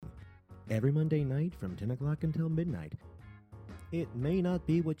every Monday night from 10 o'clock until midnight. It may not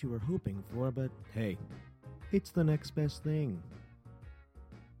be what you were hoping for, but hey, it's the next best thing.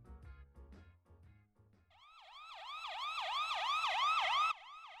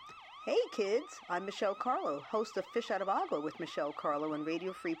 Hey kids, I'm Michelle Carlo, host of Fish Out of Agua with Michelle Carlo and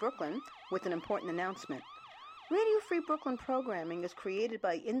Radio Free Brooklyn, with an important announcement. Radio Free Brooklyn programming is created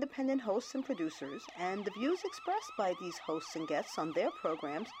by independent hosts and producers, and the views expressed by these hosts and guests on their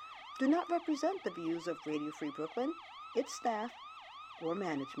programs do not represent the views of Radio Free Brooklyn, its staff, or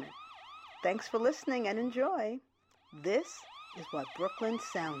management. Thanks for listening and enjoy. This is what Brooklyn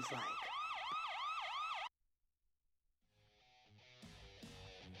sounds like.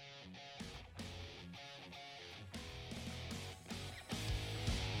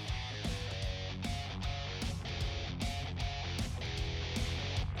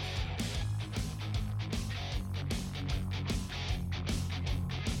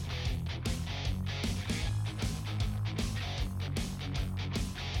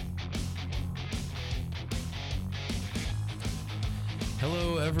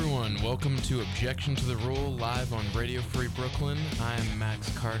 Hello everyone, welcome to Objection to the Rule live on Radio Free Brooklyn. I'm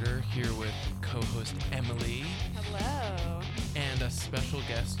Max Carter here with co-host Emily. Hello. And a special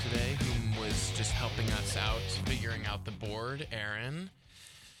guest today whom was just helping us out, figuring out the board, Erin.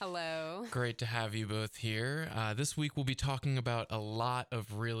 Hello. Great to have you both here. This week we'll be talking about a lot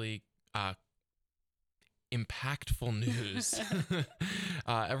of really impactful news.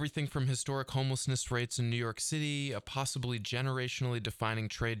 Everything from historic homelessness rates in New York City, a possibly generationally defining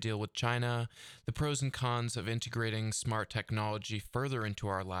trade deal with China, the pros and cons of integrating smart technology further into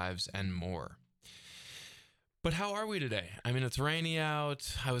our lives, and more. But how are we today? I mean, it's rainy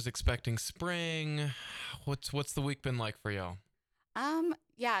out. I was expecting spring. What's the week been like for y'all?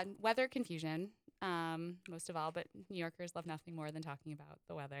 Yeah, weather confusion. Most of all, but New Yorkers love nothing more than talking about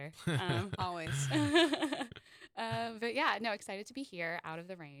the weather. Always. But yeah, no, excited to be here, out of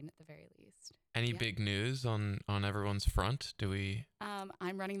the rain at the very least. Any big news on everyone's front? Do we?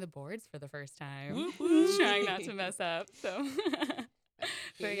 I'm running the boards for the first time. Woo-hoo. Trying not to mess up. So,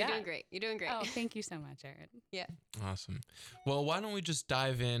 You're doing great. You're doing great. Oh, thank you so much, Erin. Yeah. Awesome. Well, why don't we just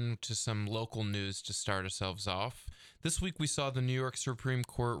dive into some local news to start ourselves off? This week we saw the New York Supreme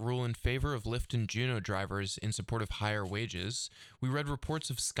Court rule in favor of Lyft and Juno drivers in support of higher wages. We read reports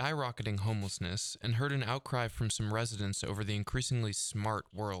of skyrocketing homelessness and heard an outcry from some residents over the increasingly smart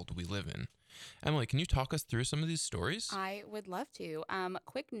world we live in. Emily, can you talk us through some of these stories? I would love to.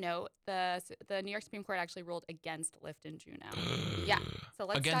 Quick note, the New York Supreme Court actually ruled against Lyft and Juno. Yeah. So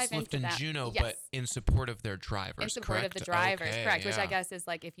let's against dive into Lyft and that. Juno, Yes. but in support of their drivers, In support correct? of the drivers, Okay, correct. Which yeah. I guess is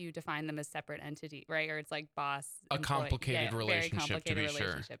like if you define them as separate entity, right? Or it's like boss. A employee. complicated Very relationship, complicated to be sure.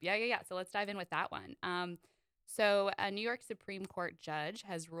 relationship. Yeah. So let's dive in with that one. So a New York Supreme Court judge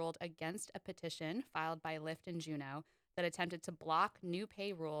has ruled against a petition filed by Lyft and Juno that attempted to block new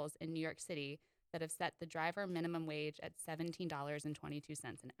pay rules in New York City that have set the driver minimum wage at $17.22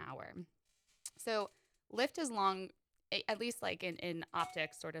 an hour. So Lyft has long, at least like in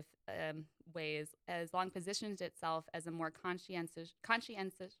optics sort of ways, has long positioned itself as a more conscientious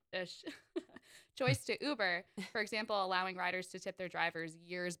choice to Uber. For example, allowing riders to tip their drivers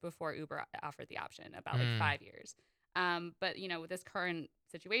years before Uber offered the option, about like 5 years. But, you know, with this current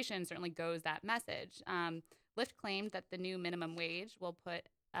situation certainly goes that message. Lyft claimed that the new minimum wage will put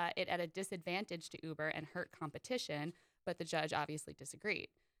it at a disadvantage to Uber and hurt competition, but the judge obviously disagreed.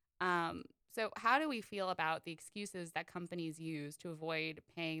 So how do we feel about the excuses that companies use to avoid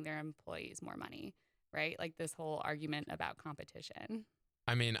paying their employees more money, right? Like this whole argument about competition.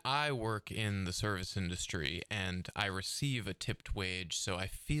 I mean, I work in the service industry and I receive a tipped wage, so I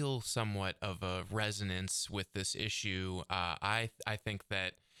feel somewhat of a resonance with this issue. I think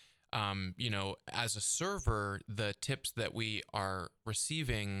that you know, as a server, the tips that we are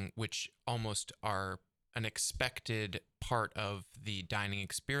receiving, which almost are an expected part of the dining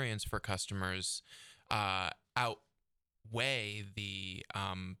experience for customers, outweigh the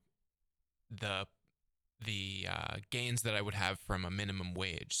gains that I would have from a minimum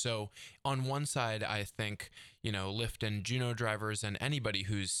wage. So on one side, I think, you know, Lyft and Juno drivers and anybody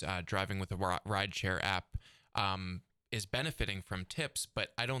who's driving with a rideshare app is benefiting from tips, but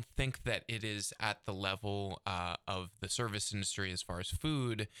I don't think that it is at the level of the service industry as far as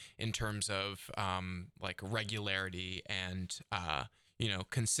food in terms of like regularity and you know,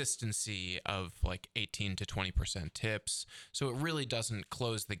 consistency of like 18 to 20% tips. So it really doesn't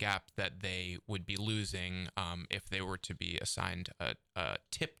close the gap that they would be losing if they were to be assigned a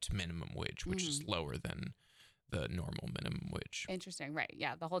tipped minimum wage, which is lower than the normal minimum wage. Interesting, right?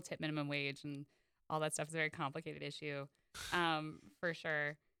 Yeah, the whole tip minimum wage and all that stuff is a very complicated issue, for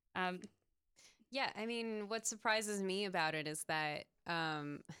sure. Yeah, I mean, what surprises me about it is that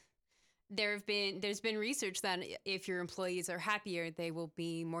there's been research that if your employees are happier, they will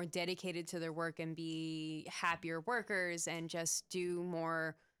be more dedicated to their work and be happier workers and just do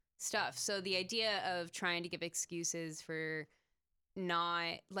more stuff. So the idea of trying to give excuses for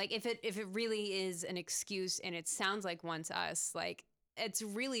not, like, if it really is an excuse and it sounds like one to us, like, it's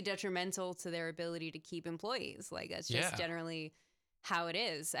really detrimental to their ability to keep employees. Like, that's just generally how it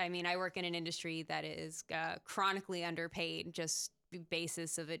is. I mean, I work in an industry that is chronically underpaid, just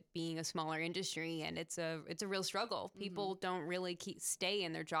basis of it being a smaller industry, and it's a real struggle. People don't really stay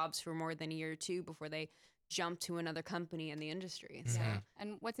in their jobs for more than a year or two before they jump to another company in the industry. So,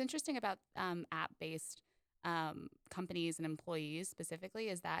 and what's interesting about app-based companies and employees specifically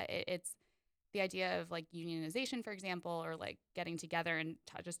is that it's the idea of like unionization, for example, or like getting together and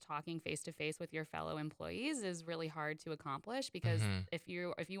just talking face to face with your fellow employees is really hard to accomplish, because if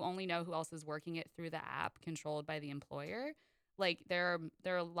you only know who else is working it through the app controlled by the employer, like there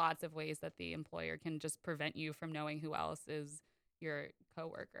are lots of ways that the employer can just prevent you from knowing who else is your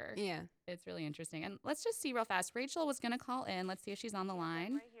coworker. Yeah, it's really interesting. And let's just see real fast. Rachel was going to call in. Let's see if she's on the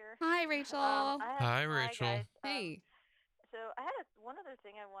line. Right here. Hi, Rachel. Hi, Rachel. Hi, guys. hey. So I had one other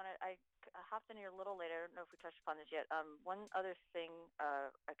thing I wanted. I hopped in here a little later. I don't know if we touched upon this yet. One other thing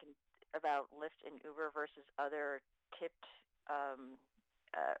I can about Lyft and Uber versus other tipped, sort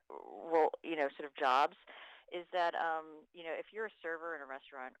of jobs, is that if you're a server in a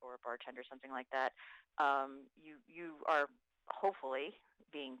restaurant or a bartender, something like that, you are hopefully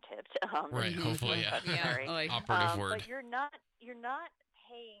being tipped. Right. Hopefully, yeah. Operative word. But you're not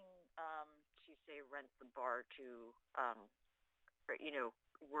paying to say rent the bar to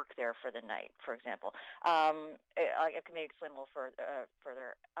work there for the night, for example. I can maybe explain a little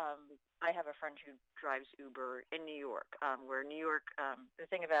further. I have a friend who drives Uber in New York, where New York, the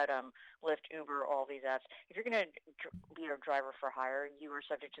thing about Lyft, Uber, all these apps, if you're going to be a driver for hire, you are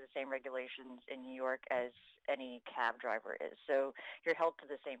subject to the same regulations in New York as any cab driver is. So you're held to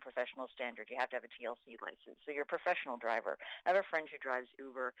the same professional standard. You have to have a TLC license. So you're a professional driver. I have a friend who drives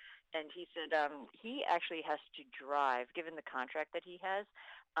Uber, and he said he actually has to drive, given the contract that he has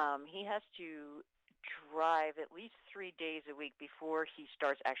to drive at least 3 days a week before he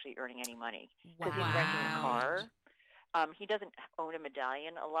starts actually earning any money, because he's renting a car. He doesn't own a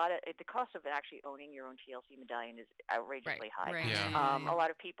medallion. The cost of actually owning your own TLC medallion is outrageously high. Right. Yeah. A lot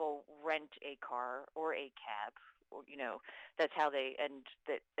of people rent a car or a cab. That's how they, and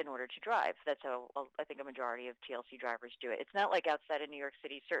that in order to drive. That's how I think a majority of TLC drivers do it. It's not like outside of New York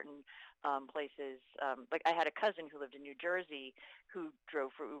City, certain places. Like I had a cousin who lived in New Jersey who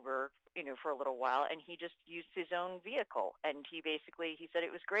drove for Uber, for a little while, and he just used his own vehicle. And he said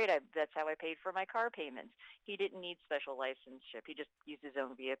it was great. That's how I paid for my car payments. He didn't need special licenseship. He just used his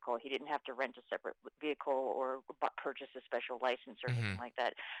own vehicle. He didn't have to rent a separate vehicle or purchase a special license or anything like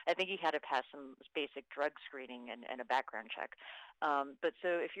that. I think he had to pass some basic drug screening and a background check. But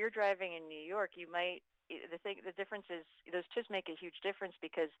so if you're driving in New York, you might. The difference is those tips make a huge difference,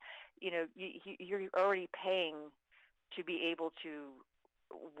 because you're already paying to be able to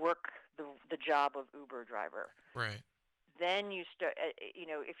work the job of Uber driver. Right. Then you start.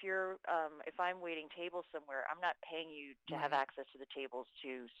 If I'm waiting tables somewhere, I'm not paying you to have access to the tables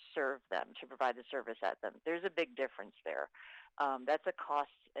to serve them, to provide the service at them. There's a big difference there. That's a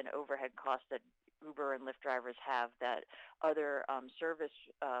cost, an overhead cost that Uber and Lyft drivers have that other service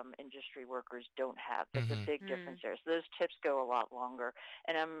industry workers don't have. That's a big difference there. So those tips go a lot longer.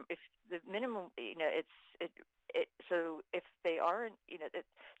 And if the minimum, so if they aren't,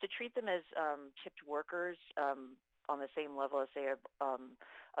 to treat them as tipped workers on the same level as, say,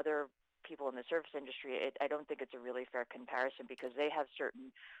 other people in the service industry, I don't think it's a really fair comparison, because they have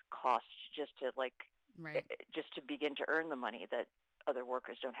certain costs just to just to begin to earn the money that other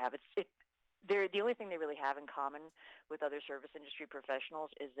workers don't have. They're the only thing they really have in common with other service industry professionals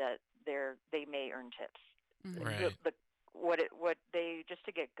is that they may earn tips. Right. What they, just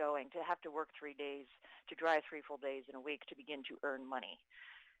to get going, to have to work 3 days, to drive 3 full days in a week to begin to earn money.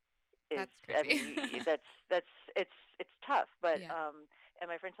 That's crazy. It's tough, but and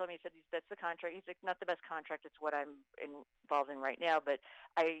my friend told me, he said that's the contract. He's like, not the best contract. It's what I'm involved in right now. But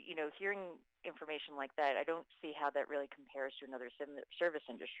hearing information like that, I don't see how that really compares to another service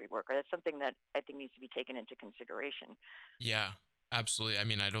industry worker. That's something that I think needs to be taken into consideration. Yeah, absolutely. I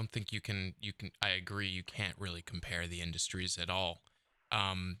mean, I don't think you can. I agree. You can't really compare the industries at all,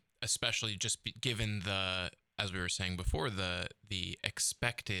 especially just given as we were saying before, the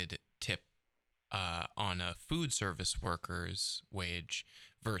expected tip on a food service worker's wage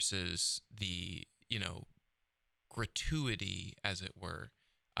versus the gratuity, as it were,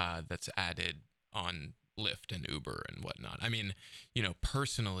 that's added on Lyft and Uber and whatnot. I mean,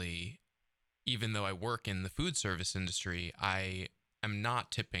 personally, even though I work in the food service industry, I am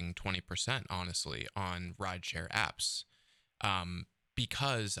not tipping 20%, honestly, on rideshare apps,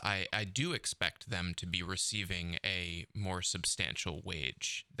 because I do expect them to be receiving a more substantial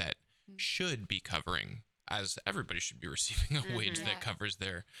wage that should be covering, as everybody should be receiving a wage Yeah. that covers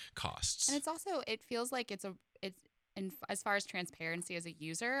their costs. And it's also, it feels like it's as far as transparency as a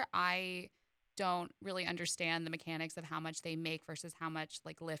user, I don't really understand the mechanics of how much they make versus how much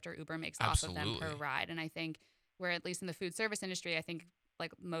like Lyft or Uber makes off of them per Absolutely. ride. And I think where, at least in the food service industry, I think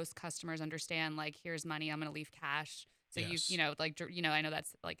like most customers understand, like, here's money, I'm going to leave cash. So Yes. I know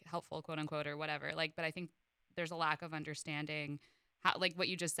that's like helpful, quote unquote, or whatever. Like, but I think there's a lack of understanding how, like what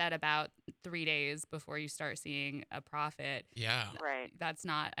you just said about 3 days before you start seeing a profit. Yeah. Right. That's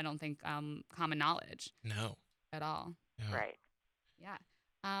not, I don't think, common knowledge No. at all. Yeah. Right. Yeah.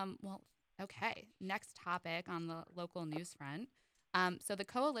 Well, okay. Next topic on the local news front. So the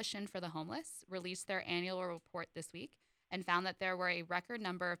Coalition for the Homeless released their annual report this week and found that there were a record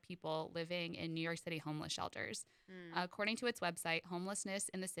number of people living in New York City homeless shelters. According to its website, homelessness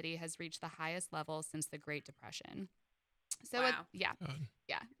in the city has reached the highest level since the Great Depression. So Wow.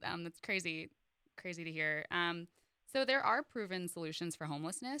 that's crazy to hear. So there are proven solutions for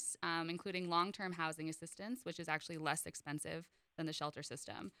homelessness, including long-term housing assistance, which is actually less expensive than the shelter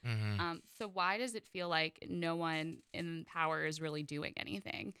system. Mm-hmm. So why does it feel like no one in power is really doing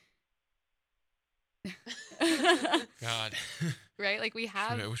anything? God. Right? Like we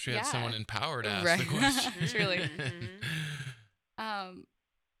have. I wish we had someone in power to ask Right. the question. Truly. Mhm.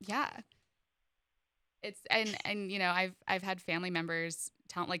 Yeah. It's and I've had family members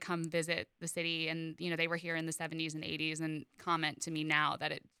come visit the city, and they were here in the 70s and 80s and comment to me now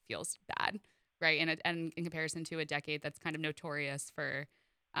that it feels bad, right? And in comparison to a decade that's kind of notorious for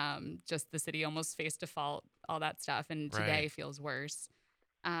just the city almost face default, all that stuff, and today Right. feels worse.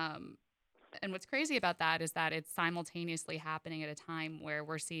 And what's crazy about that is that it's simultaneously happening at a time where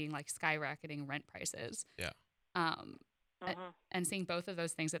we're seeing like skyrocketing rent prices. Yeah. And seeing both of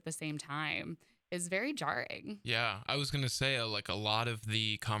those things at the same time is very jarring. Yeah, I was going to say, like, a lot of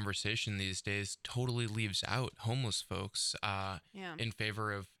the conversation these days totally leaves out homeless folks Yeah. in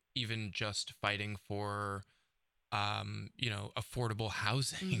favor of even just fighting for, affordable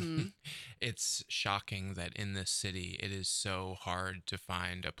housing. Mhm. It's shocking that in this city, it is so hard to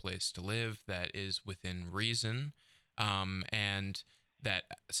find a place to live that is within reason. And that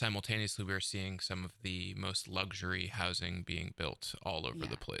simultaneously, we're seeing some of the most luxury housing being built all over Yeah.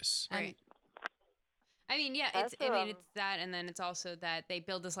 the place. Right. I mean, yeah, That's, it's that, and then it's also that they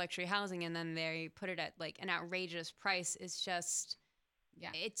build this luxury housing and then they put it at like an outrageous price. It's just,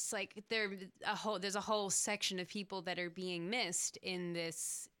 Yeah. it's like there's a whole section of people that are being missed in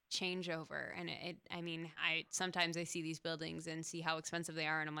this changeover. And sometimes I see these buildings and see how expensive they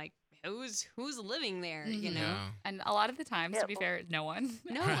are, and I'm like, who's living there? You Mhm. know, Yeah. And a lot of the times, Yeah, to be well- fair, no one.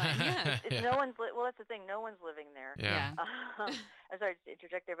 no one. Yeah. It's no one's well, that's the thing. No one's living there. Yeah. I'm sorry to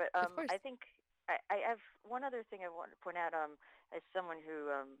interject there, but Of course. I think I have one other thing I want to point out. As someone who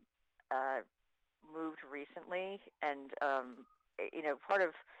moved recently, and part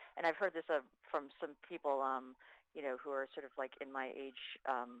of, and I've heard this from some people, who are sort of like in my age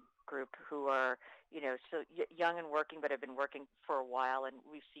group, who are so young and working, but have been working for a while, and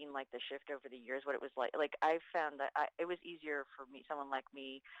we've seen like the shift over the years. What it was like I found that it was easier for someone like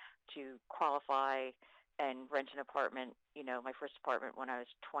me, to qualify and rent an apartment, my first apartment when I was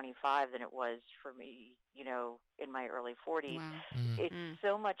 25 than it was for me, in my early 40s. Wow. It's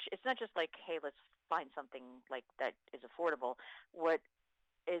so much, it's not just like, hey, let's find something like that is affordable. What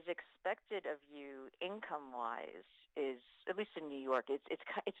is expected of you income-wise is, at least in New York,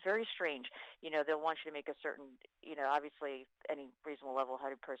 it's very strange. They'll want you to make a certain, obviously any reasonable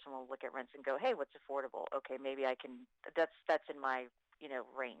level-headed person will look at rents and go, hey, what's affordable? Okay, maybe I can, that's in my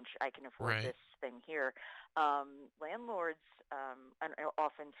range. I can afford Right. this thing here. Landlords, and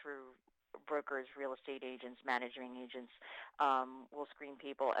often through brokers, real estate agents, managing agents, will screen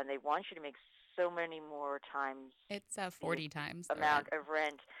people, and they want you to make so many more times It's 40 times the amount rent. of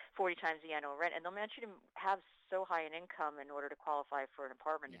rent, 40 times the annual rent, and they'll want you to have so high an income in order to qualify for an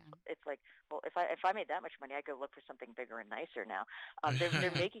apartment. Yeah. It's like, well, if I made that much money, I'd go look for something bigger and nicer now.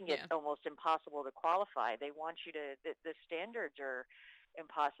 They're making it Yeah. almost impossible to qualify. They want you to, the standards are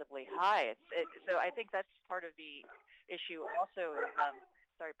impossibly high. So I think that's part of the issue. Also,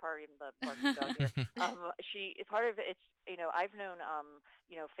 sorry, pardon the barking dog here. Part of it's, I've known,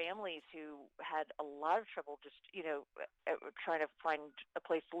 families who had a lot of trouble just, trying to find a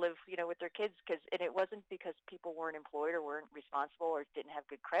place to live, with their kids, and it wasn't because people weren't employed or weren't responsible or didn't have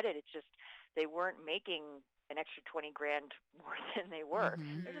good credit. It's just they weren't making an extra 20 grand more than they were.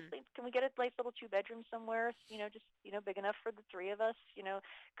 Mhm. They're just like, can we get a nice little 2-bedroom somewhere, just, big enough for the three of us?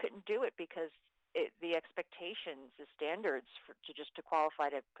 Couldn't do it because the expectations, the standards to qualify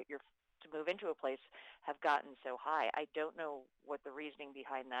to move into a place have gotten so high. I don't know what the reasoning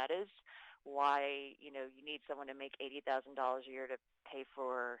behind that is. Why, you need someone to make $80,000 a year to pay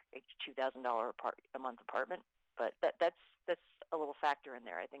for a $2,000 a month apartment, but that's a little factor in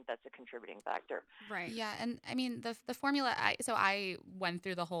there. I think that's a contributing factor. Right. Yeah, and I mean the formula. I went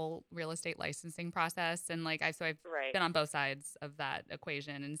through the whole real estate licensing process, and I've Right. been on both sides of that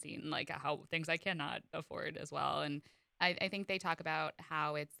equation and seen how things I cannot afford as well. And I think they talk about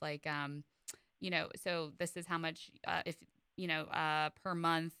how it's so this is how much if per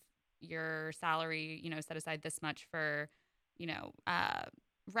month your salary set aside this much for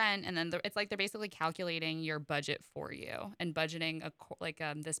rent, and then it's they're basically calculating your budget for you and budgeting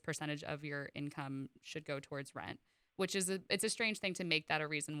this percentage of your income should go towards rent, which is it's a strange thing to make that a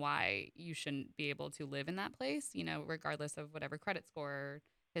reason why you shouldn't be able to live in that place, regardless of whatever credit score or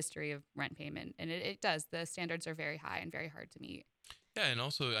history of rent payment. And it does, the standards are very high and very hard to meet. Yeah, and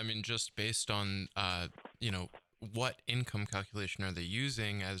also, I mean, just based on, what income calculation are they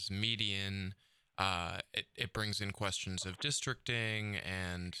using as median? It brings in questions of districting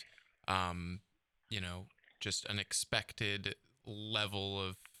and, just an expected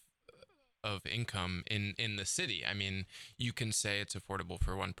level of income in the city. I mean, you can say it's affordable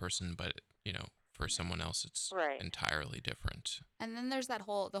for one person, but for someone else, it's Right. entirely different. And then there's the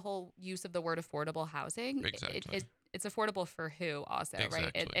whole use of the word affordable housing. Exactly. It's affordable for who also,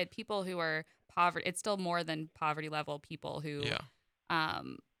 right? Exactly. People who are poverty, it's still more than poverty level people who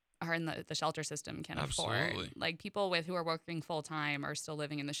are in the shelter system can Absolutely. afford. People who are working full time are still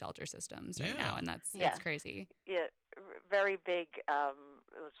living in the shelter systems right now, and it's crazy. Yeah, very big. It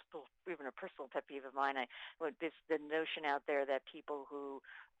was even a personal pet peeve of mine. The notion out there that people who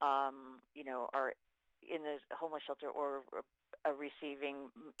are in the homeless shelter or receiving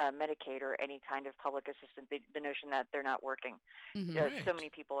Medicaid or any kind of public assistance, the notion that they're not working. Mhm. Right. So many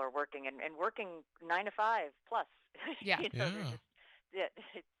people are working and working 9 to 5 plus. Yeah. It's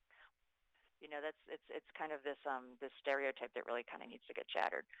kind of this stereotype that really kind of needs to get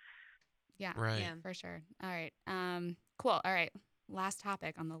shattered. Yeah, Right. Yeah. for sure. All right. Cool. All right. Last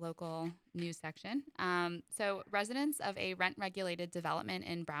topic on the local news section. So residents of a rent-regulated development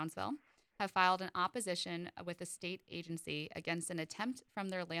in Brownsville have filed an opposition with a state agency against an attempt from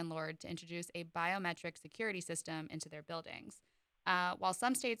their landlord to introduce a biometric security system into their buildings. While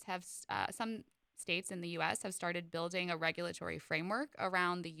some states in the U.S. have started building a regulatory framework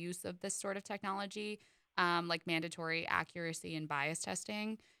around the use of this sort of technology, like mandatory accuracy and bias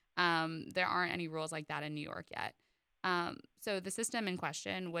testing, there aren't any rules like that in New York yet. So the system in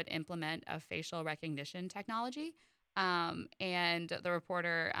question would implement a facial recognition technology. And the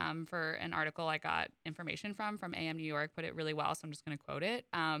reporter for an article I got information from AM New York put it really well, so I'm just going to quote it.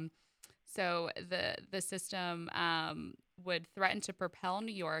 So the system would threaten to propel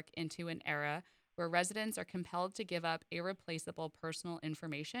New York into an era where residents are compelled to give up irreplaceable personal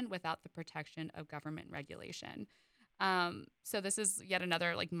information without the protection of government regulation. So this is yet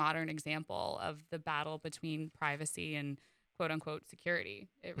another modern example of the battle between privacy and quote unquote security.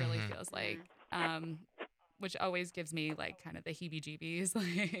 It really Mhm. feels like, which always gives me kind of the heebie-jeebies,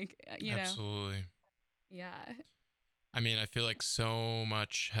 Absolutely. Yeah. I mean, I feel like so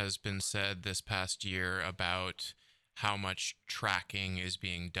much has been said this past year about how much tracking is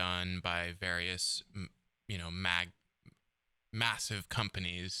being done by various, massive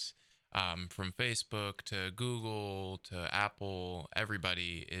companies, from Facebook to Google to Apple.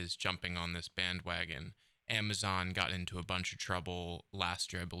 Everybody is jumping on this bandwagon. Amazon got into a bunch of trouble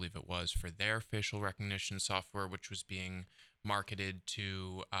last year, I believe it was, for their facial recognition software, which was being marketed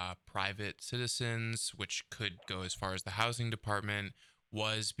to private citizens, which could go as far as the housing department,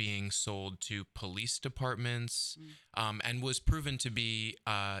 was being sold to police departments, and was proven to be,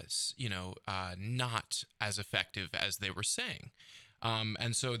 not as effective as they were saying.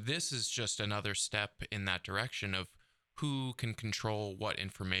 And so this is just another step in that direction of who can control what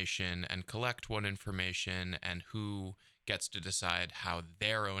information and collect what information, and who gets to decide how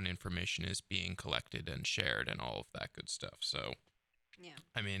their own information is being collected and shared and all of that good stuff. So, Yeah.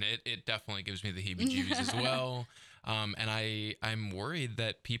 I mean, it definitely gives me the heebie-jeebies as well. And I'm worried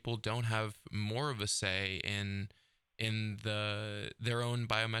that people don't have more of a say in their own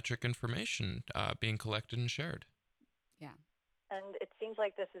biometric information being collected and shared. Yeah. And it seems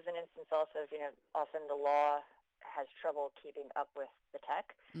like this is an instance also of, often the law has trouble keeping up with the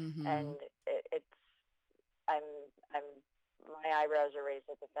tech, Mm-hmm. and I'm my eyebrows are raised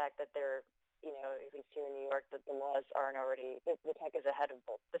at the fact that they're, at least here in New York, that the laws aren't already. The tech is ahead of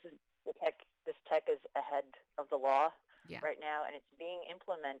the tech. This tech is ahead of the law right now, and it's being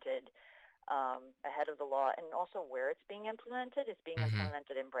implemented ahead of the law, and also where it's being implemented. It's being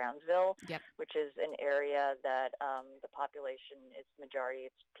implemented in Brownsville, which is an area that the population is majority.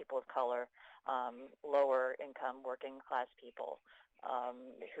 It's people of color, lower income, working class people.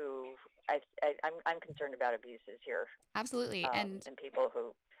 Who I'm concerned about abuses here. Absolutely, and people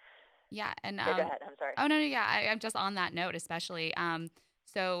who. Yeah, and go ahead. I'm sorry. Oh no, yeah, I'm just on that note, especially.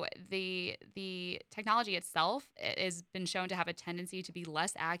 So the technology itself has been shown to have a tendency to be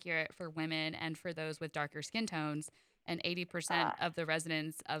less accurate for women and for those with darker skin tones. And 80% of the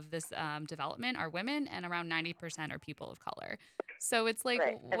residents of this development are women, and around 90% are people of color. So it's like,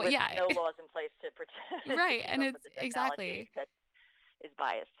 right. And with no laws in place to protect. Right, and it's exactly. That is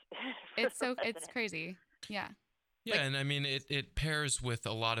biased. It's crazy. Yeah. Yeah, and I mean, it pairs with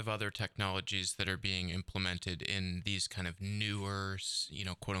a lot of other technologies that are being implemented in these kind of newer,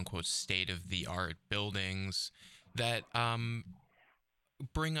 quote unquote, state-of-the-art buildings that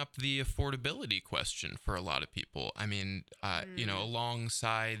bring up the affordability question for a lot of people. I mean,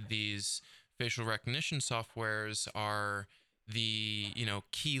 alongside these facial recognition softwares are the,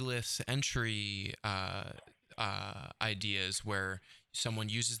 keyless entry ideas where someone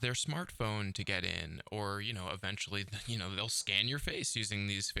uses their smartphone to get in, or, eventually, they'll scan your face using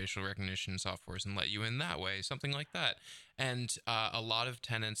these facial recognition softwares and let you in that way, something like that. And a lot of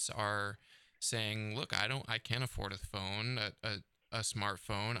tenants are saying, look, I can't afford a phone, a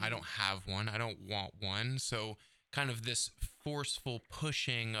smartphone. I don't have one. I don't want one. So kind of this forceful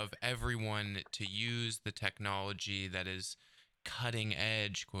pushing of everyone to use the technology that is cutting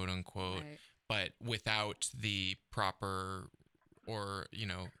edge, quote unquote, but without the proper or,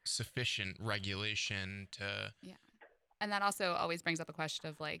 sufficient regulation to. Yeah. And that also always brings up a question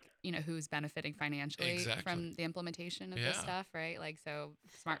of who's benefiting financially from the implementation of this stuff, right? Like, so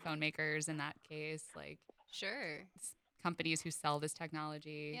smartphone makers in that case, sure. Companies who sell this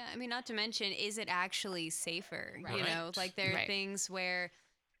technology. Yeah. I mean, not to mention, is it actually safer? Right. There are things where,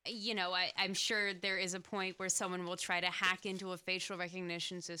 I'm sure there is a point where someone will try to hack into a facial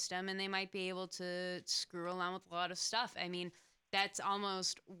recognition system and they might be able to screw around with a lot of stuff. I mean, that's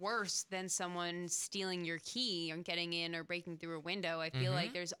almost worse than someone stealing your key or getting in or breaking through a window. I feel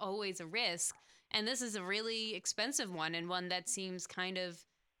like there's always a risk. And this is a really expensive one, and one that seems kind of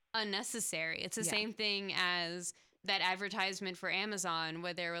unnecessary. It's the same thing as that advertisement for Amazon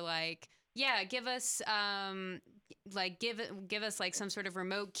where they were like, yeah, give us give us some sort of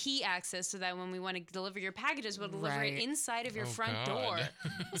remote key access so that when we want to deliver your packages, we'll deliver it inside of your front door.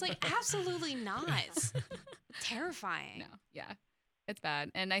 I was like, absolutely not. Terrifying. No, yeah, it's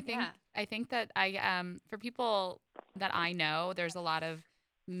bad. And I think that for people that I know, there's a lot of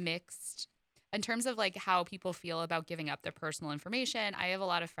mixed in terms of how people feel about giving up their personal information. I have a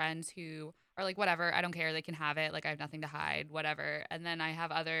lot of friends who are like, whatever, I don't care, they can have it, I have nothing to hide, whatever. And then I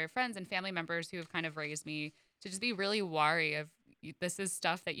have other friends and family members who have kind of raised me to just be really wary of this is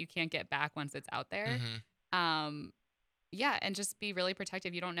stuff that you can't get back once it's out there. And just be really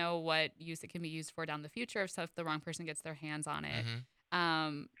protective. You don't know what use it can be used for down the future if the wrong person gets their hands on it.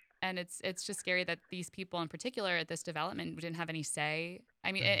 And it's just scary that these people in particular at this development didn't have any say.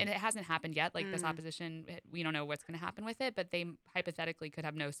 I mean, and it hasn't happened yet. This opposition, we don't know what's going to happen with it, but they hypothetically could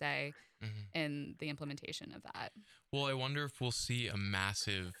have no say in the implementation of that. Well, I wonder if we'll see a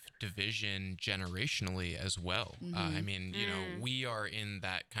massive division generationally as well. I mean, we are in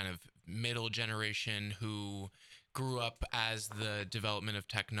that kind of middle generation who grew up as the development of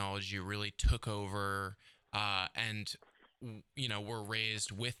technology really took over, and we're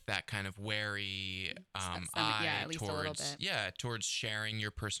raised with that kind of wary eye at least a little bit. towards sharing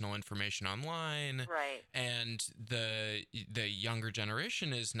your personal information online. Right. And the younger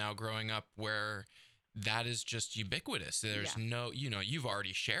generation is now growing up where that is just ubiquitous. There's no, you've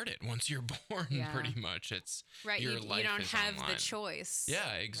already shared it once you're born. Pretty much, it's right. Your you life don't is have online. The choice.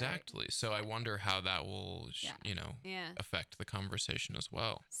 Yeah, exactly. Right. So I wonder how that will, affect the conversation as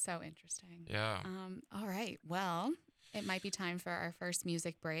well. So interesting. Yeah. All right. Well, it might be time for our first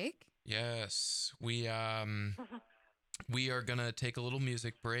music break. Yes, we are gonna take a little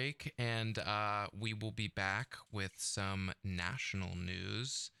music break, and we will be back with some national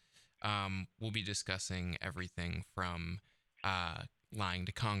news. We'll be discussing everything from lying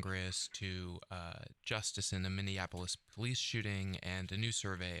to Congress to justice in a Minneapolis police shooting and a new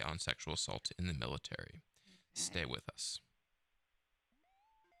survey on sexual assault in the military. Okay. Stay with us.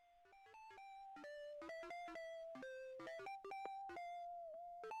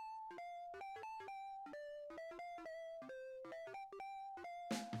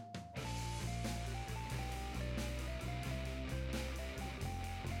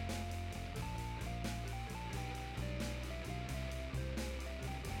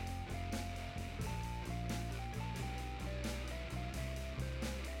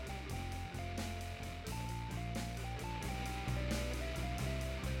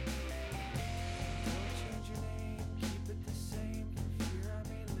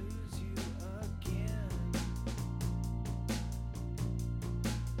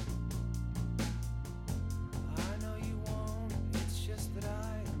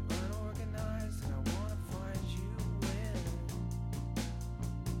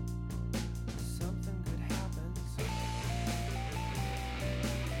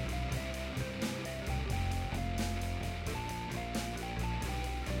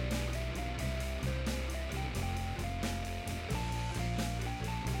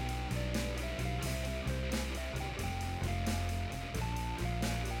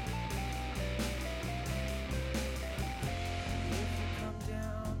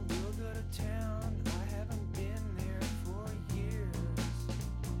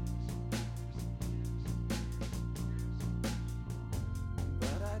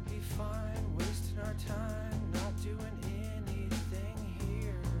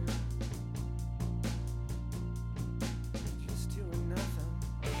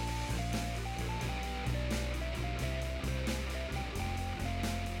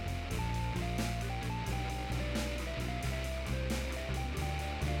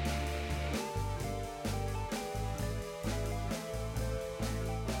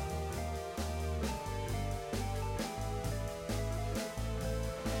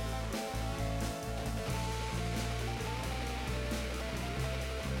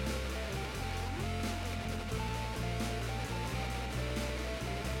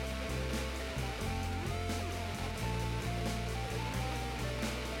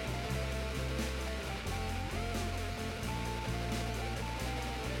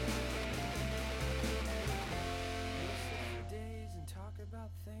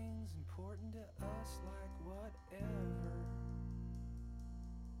 whatever.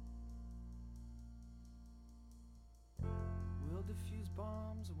 We'll defuse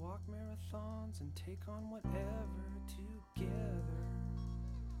bombs, walk marathons, and take on whatever together.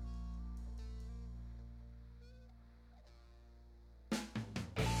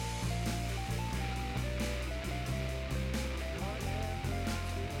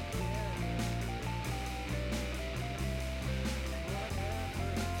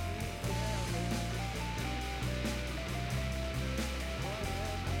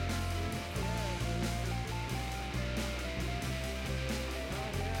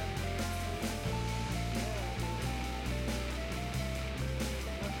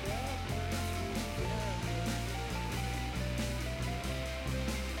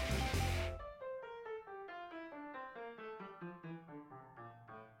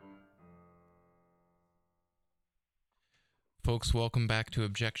 Folks, welcome back to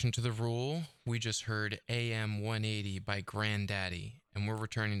Objection to the Rule. We just heard AM 180 by Grandaddy, and we're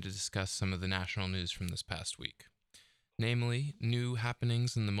returning to discuss some of the national news from this past week. Namely, new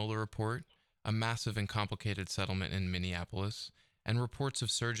happenings in the Mueller report, a massive and complicated settlement in Minneapolis, and reports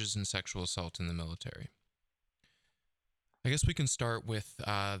of surges in sexual assault in the military. I guess we can start with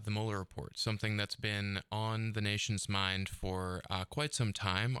the Mueller report, something that's been on the nation's mind for quite some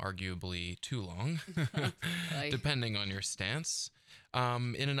time, arguably too long, depending on your stance.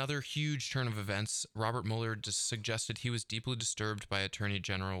 In another huge turn of events, Robert Mueller suggested he was deeply disturbed by Attorney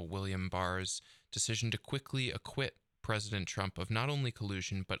General William Barr's decision to quickly acquit President Trump of not only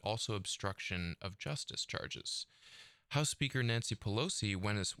collusion, but also obstruction of justice charges. House Speaker Nancy Pelosi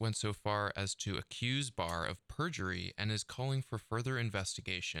went so far as to accuse Barr of perjury and is calling for further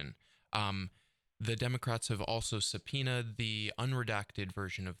investigation. The Democrats have also subpoenaed the unredacted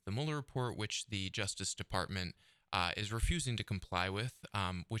version of the Mueller report, which the Justice Department is refusing to comply with,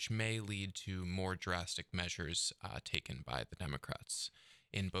 which may lead to more drastic measures taken by the Democrats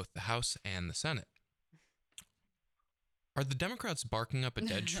in both the House and the Senate. Are the Democrats barking up a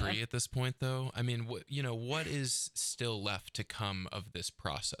dead tree at this point, though? I mean, what is still left to come of this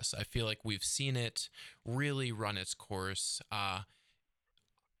process? I feel like we've seen it really run its course. I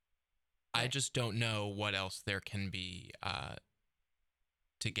just don't know what else there can be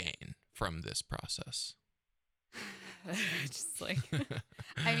to gain from this process. Just like,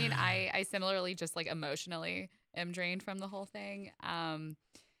 I mean, I similarly just like emotionally am drained from the whole thing.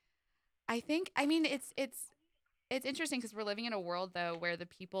 I think, I mean, it's interesting because we're living in a world, though, where the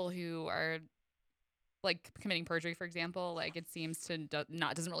people who are like committing perjury, for example, like it seems to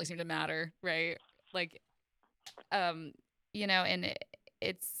doesn't really seem to matter, right? Like, and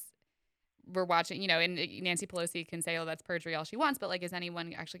we're watching, and Nancy Pelosi can say, oh, that's perjury all she wants, but like, is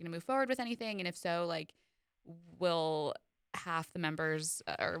anyone actually going to move forward with anything? And if so, like, will half the members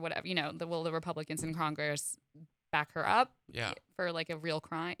or whatever, will the Republicans in Congress back her up for like a real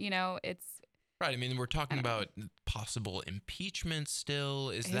crime? It's right. I mean, we're talking about possible impeachment still.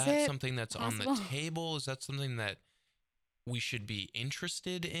 Is that something that's possible on the table? Is that something that we should be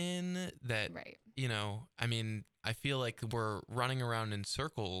interested in? That, right. I mean, I feel like we're running around in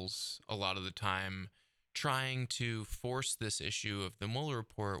circles a lot of the time trying to force this issue of the Mueller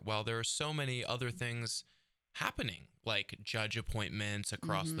report while there are so many other things happening, like judge appointments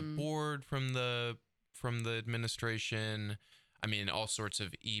across the board from the administration. I mean, all sorts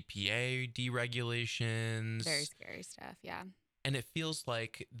of EPA deregulations. Very scary stuff, yeah. And it feels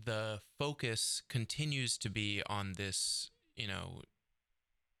like the focus continues to be on this,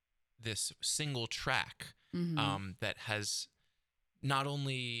 this single track that has not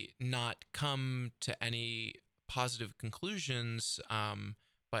only not come to any positive conclusions,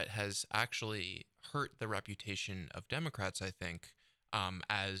 but has actually hurt the reputation of Democrats, I think,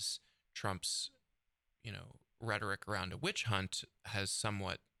 as Trump's, rhetoric around a witch hunt has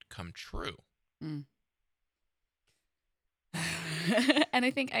somewhat come true. And I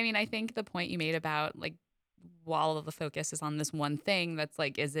think the point you made about like, while the focus is on this one thing, that's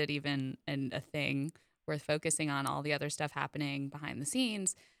like, is it even a thing worth focusing on? All the other stuff happening behind the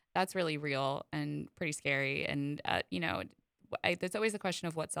scenes, that's really real and pretty scary. And, there's always the question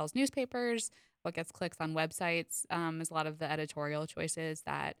of what sells newspapers, what gets clicks on websites, is a lot of the editorial choices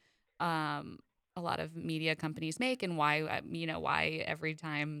that a lot of media companies make, and why every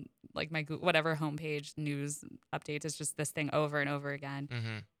time like my whatever homepage news updates is just this thing over and over again.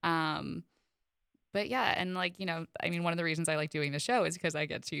 But yeah, and like, one of the reasons I like doing the show is because I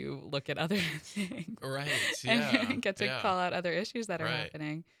get to look at other things. Right. And get to call out other issues that are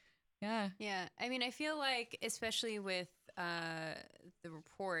happening. Yeah. Yeah. I mean, I feel like, especially with the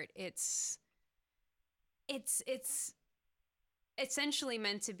report, it's essentially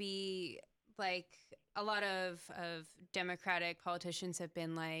meant to be like a lot of Democratic politicians have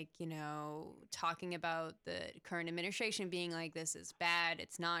been like, talking about the current administration being like, this is bad,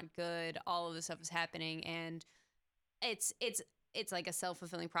 it's not good, all of this stuff is happening, and it's like a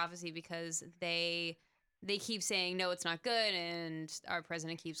self-fulfilling prophecy because they keep saying no, it's not good, and our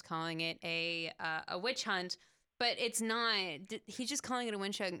president keeps calling it a witch hunt. But it's not. He's just calling it a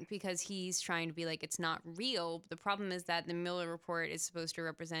witch hunt because he's trying to be like, it's not real. The problem is that the Mueller report is supposed to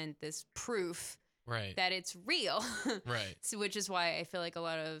represent this proof that it's real. Right. So, which is why I feel like a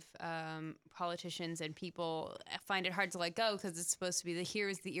lot of politicians and people find it hard to let go because it's supposed to be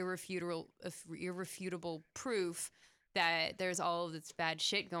here's the irrefutable proof that there's all of this bad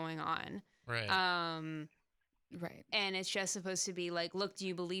shit going on. Right. Right. And it's just supposed to be like, look, do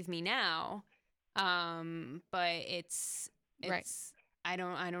you believe me now? But it's Right. I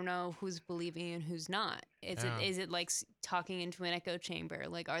don't know who's believing and who's not. Is it like talking into an echo chamber?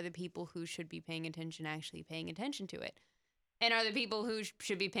 Like, are the people who should be paying attention actually paying attention to it? And are the people who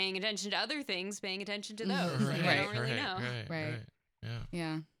should be paying attention to other things paying attention to those? Right. Like, I don't really know. Right. Yeah.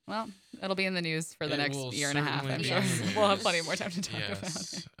 Yeah. Well, it'll be in the news for the It next will year and a half, I'm certainly sure. be in the We'll have news. plenty more time to talk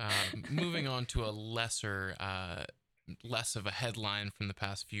Yes. about it. Moving on to a less of a headline from the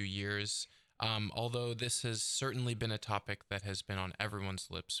past few years. Although this has certainly been a topic that has been on everyone's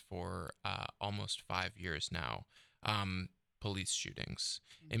lips for almost 5 years now. Police shootings.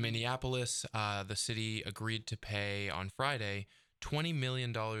 In Minneapolis, the city agreed to pay on Friday $20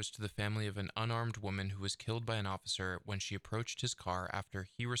 million to the family of an unarmed woman who was killed by an officer when she approached his car after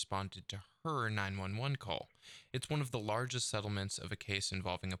he responded to her 911 call. It's one of the largest settlements of a case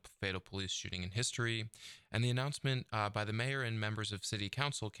involving a fatal police shooting in history, and the announcement by the mayor and members of city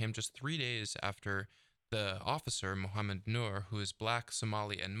council came just 3 days after the officer, Mohammed Noor, who is Black,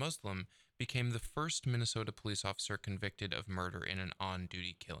 Somali, and Muslim, became the first Minnesota police officer convicted of murder in an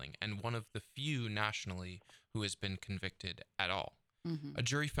on-duty killing, and one of the few nationally who has been convicted at all. Mm-hmm. A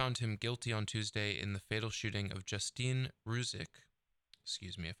jury found him guilty on Tuesday in the fatal shooting of Justine Ruzick,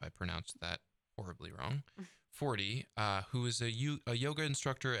 excuse me if I pronounced that horribly wrong, 40, who is a yoga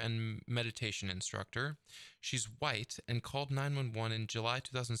instructor and meditation instructor. She's white and called 911 in July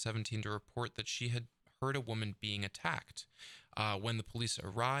 2017 to report that she had heard a woman being attacked. When the police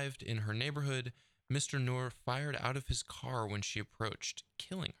arrived in her neighborhood, Mr. Noor fired out of his car when she approached,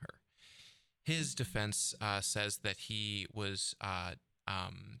 killing her. His defense says that he was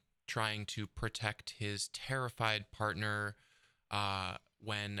trying to protect his terrified partner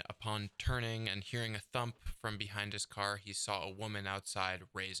when, upon turning and hearing a thump from behind his car, he saw a woman outside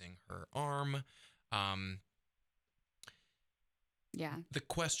raising her arm. Yeah. The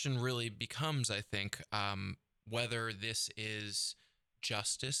question really becomes, I think, whether this is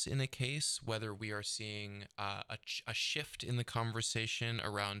justice in a case, whether we are seeing a shift in the conversation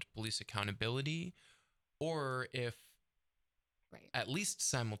around police accountability, or if, at least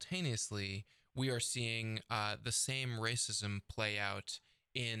simultaneously, we are seeing the same racism play out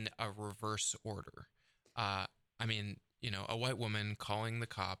in a reverse order. I mean, a white woman calling the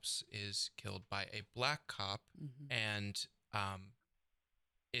cops is killed by a black cop, and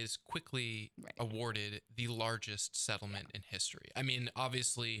is quickly awarded the largest settlement in history. I mean,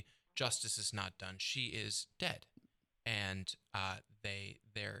 obviously, justice is not done. She is dead, and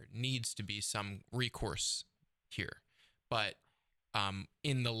there needs to be some recourse here. But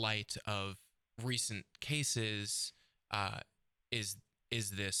in the light of recent cases, is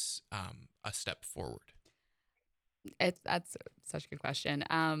this a step forward? That's such a good question.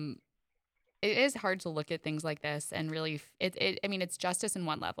 It is hard to look at things like this and really, I mean, it's justice in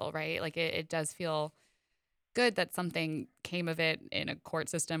one level, right? Like it does feel good that something came of it in a court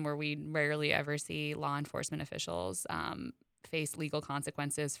system where we rarely ever see law enforcement officials face legal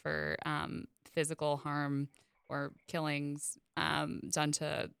consequences for physical harm or killings done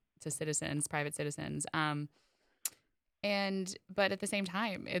to citizens, private citizens. But at the same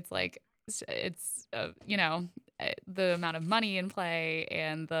time, it's like, it's the amount of money in play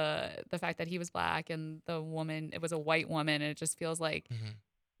and the fact that he was black and the woman, it was a white woman, and it just feels like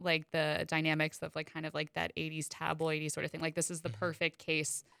like the dynamics of like kind of like that 80s tabloidy sort of thing. Like this is the perfect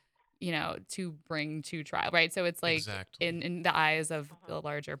case, to bring to trial, right? So it's like in the eyes of the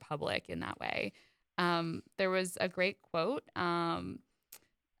larger public in that way. There was a great quote from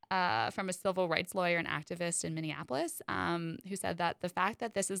a civil rights lawyer and activist in Minneapolis, who said that the fact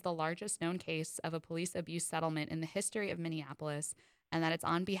that this is the largest known case of a police abuse settlement in the history of Minneapolis and that it's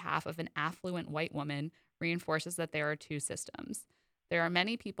on behalf of an affluent white woman reinforces that there are two systems. There are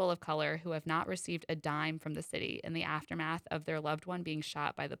many people of color who have not received a dime from the city in the aftermath of their loved one being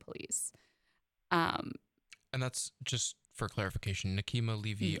shot by the police. And that's just for clarification, Nakima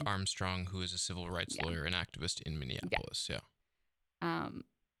Levy Armstrong, who is a civil rights lawyer and activist in Minneapolis.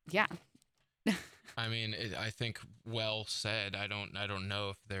 Yeah. I mean, I think well said. I don't know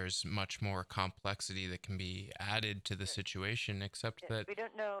if there's much more complexity that can be added to the situation, except that we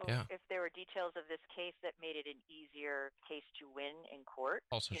don't know yeah. if there were details of this case that made it an easier case to win in court.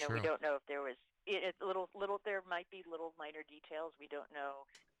 Also we true. don't know if there was little. There might be little minor details. We don't know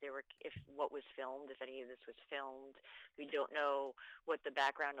if what was filmed, if any of this was filmed. We don't know what the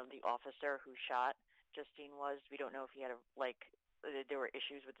background of the officer who shot Justine was. We don't know if he had there were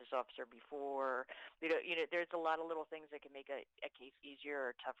issues with this officer before. There's a lot of little things that can make a case easier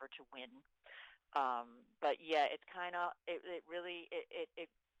or tougher to win. But yeah, it's kind of it really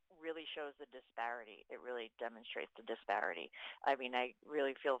shows the disparity. It really demonstrates the disparity. I mean, I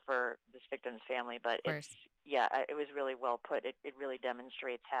really feel for this victim's family, but it was really well put. It really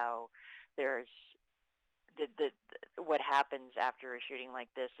demonstrates how there's what happens after a shooting like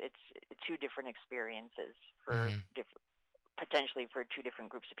this. It's two different experiences for potentially for two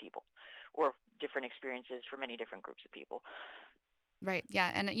different groups of people, or different experiences for many different groups of people. Right. Yeah.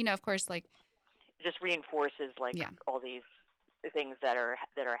 And, of course, like, just reinforces all these things that are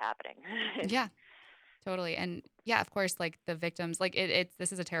happening. Yeah, totally. And yeah, of course, like the victims, like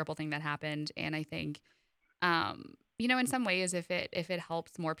this is a terrible thing that happened. And I think, in some ways, if it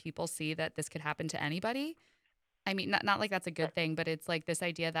helps more people see that this could happen to anybody, I mean, not like that's a good thing, but it's like this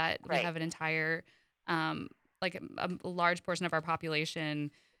idea that we have an entire, like a large portion of our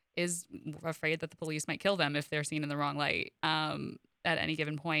population is afraid that the police might kill them if they're seen in the wrong light at any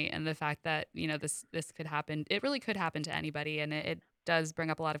given point. And the fact that, this could happen, it really could happen to anybody. And it does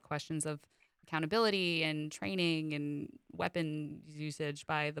bring up a lot of questions of accountability and training and weapon usage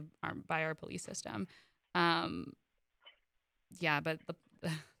by our police system. But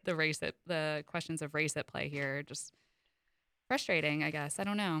the questions of race at play here are just frustrating, I guess. I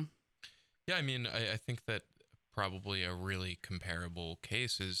don't know. Yeah, I mean, I think that probably a really comparable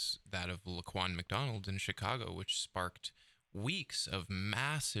case is that of Laquan McDonald in Chicago, which sparked weeks of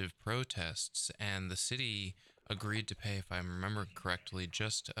massive protests, and the city agreed to pay, if I remember correctly,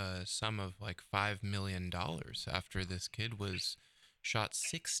 just a sum of like $5 million after this kid was shot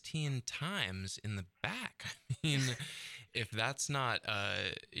 16 times in the back. I mean, if that's not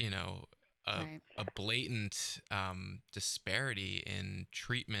a blatant disparity in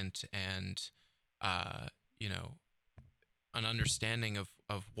treatment and an understanding of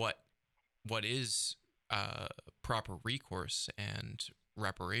what is proper recourse and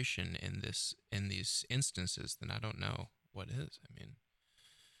reparation in these instances, then I don't know what is. I mean,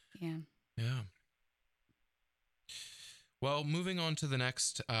 yeah. Well, moving on to the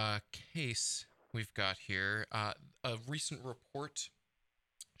next case we've got here, a recent report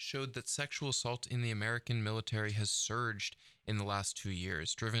showed that sexual assault in the American military has surged in the last 2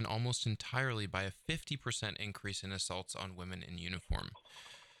 years, driven almost entirely by a 50% increase in assaults on women in uniform.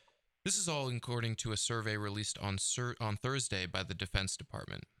 This is all according to a survey released on Thursday by the Defense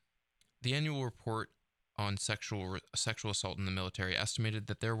Department. The annual report on sexual assault in the military estimated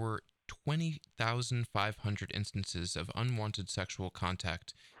that there were 20,500 instances of unwanted sexual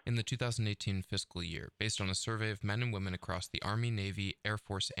contact in the 2018 fiscal year, based on a survey of men and women across the Army, Navy, Air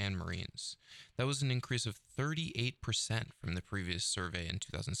Force, and Marines. That was an increase of 38% from the previous survey in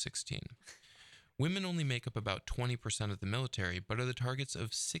 2016. Women only make up about 20% of the military, but are the targets of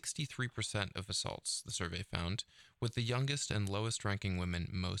 63% of assaults, the survey found, with the youngest and lowest ranking women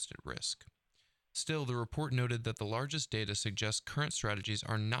most at risk. Still, the report noted that the largest data suggests current strategies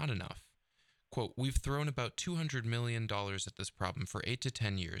are not enough. Quote, "We've thrown about $200 million at this problem for 8 to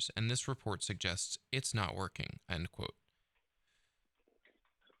 10 years, and this report suggests it's not working," end quote.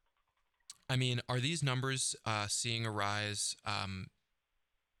 I mean, are these numbers seeing a rise,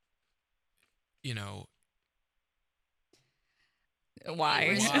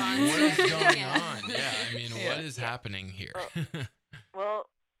 Why? What is going on? Yeah, I mean, what is happening here? Well,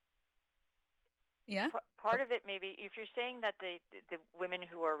 yeah. Part of it, maybe, if you're saying that the women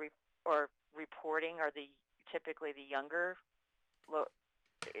who are reporting are typically the younger,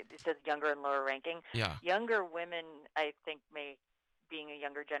 it says younger and lower ranking. Yeah. Younger women, I think, being a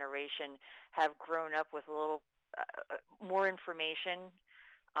younger generation, have grown up with a little more information.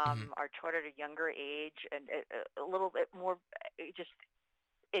 Are taught at a younger age, and a little bit more.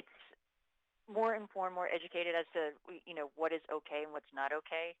 It's more informed, more educated as to what is okay and what's not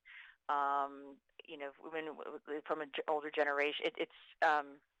okay. Women from an older generation,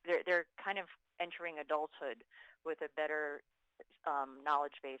 they're kind of entering adulthood with a better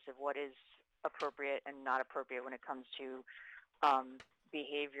knowledge base of what is appropriate and not appropriate when it comes to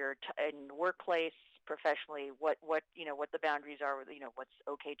behavior in the workplace, professionally what what the boundaries are, what's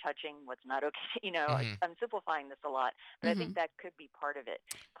okay touching, what's not okay. I'm simplifying this a lot, but I think that could be part of it.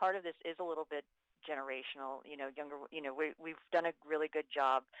 Part of this is a little bit generational. Younger. We've done a really good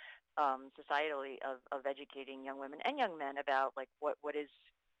job societally of educating young women and young men about like what is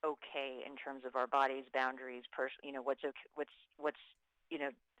okay in terms of our bodies, boundaries, what's okay, what's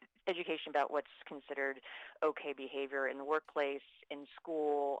education about what's considered okay behavior in the workplace, in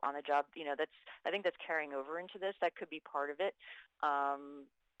school, on the job. I think that's carrying over into this. That could be part of it.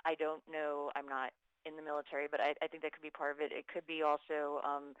 I don't know. I'm not in the military, but I think that could be part of it. It could be also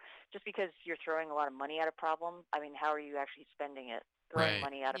just because you're throwing a lot of money at a problem. I mean, how are you actually spending it? Throwing Right.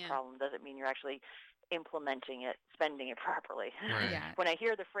 money at a problem doesn't mean you're actually implementing it, spending it properly. Right. Yeah. When I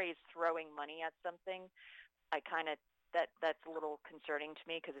hear the phrase throwing money at something, I kind of that's a little concerning to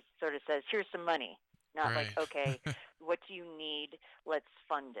me because it sort of says, here's some money, not like, Right. okay, what do you need? Let's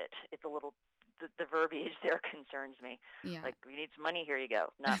fund it. It's a little the verbiage there concerns me. Yeah. Like, you need some money, here you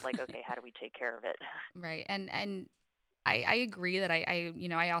go. Not like, okay, how do we take care of it? Right. And I agree that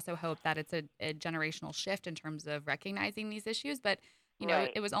I also hope that it's a generational shift in terms of recognizing these issues. But,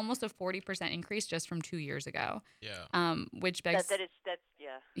 Right. it was almost a 40% increase just from 2 years ago. Yeah. Which begs, That's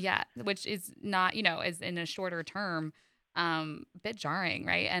yeah, which is not, is in a shorter term, bit jarring.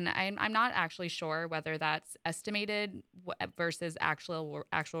 Right. And I'm not actually sure whether that's estimated versus actual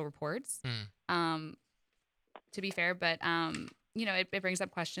reports. Um, to be fair, but, it brings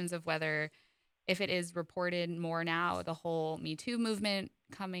up questions of whether, if it is reported more now, the whole Me Too movement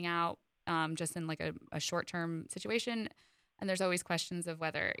coming out just in like a short-term situation. And there's always questions of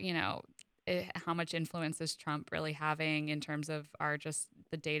whether, how much influence is Trump really having in terms of our just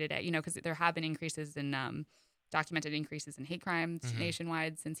the day-to-day, because there have been increases in documented increases in hate crimes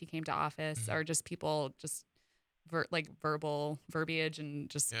nationwide since he came to office, or just people just verbal verbiage and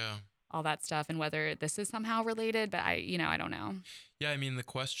just Yeah. all that stuff, and whether this is somehow related. But I don't know. Yeah, I mean, the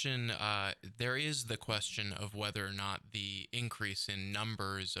question, there is the question of whether or not the increase in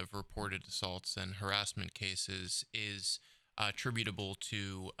numbers of reported assaults and harassment cases is attributable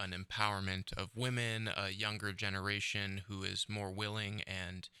to an empowerment of women, a younger generation who is more willing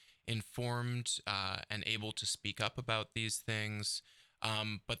and informed and able to speak up about these things.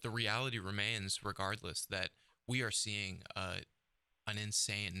 But the reality remains, regardless, that we are seeing an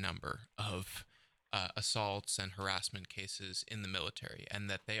insane number of assaults and harassment cases in the military, and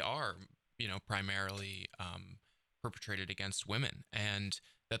that they are, primarily perpetrated against women, and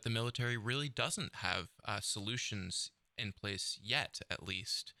that the military really doesn't have solutions in place yet, at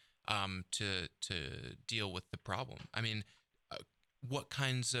least, to deal with the problem. I mean, what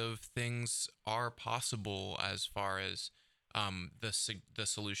kinds of things are possible as far as the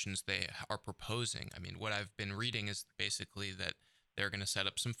solutions they are proposing? I mean, what I've been reading is basically that they're going to set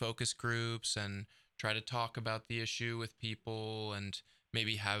up some focus groups and try to talk about the issue with people, and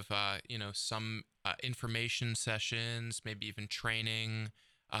maybe have some information sessions, maybe even training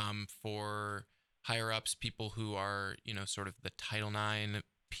for higher ups, people who are sort of the Title IX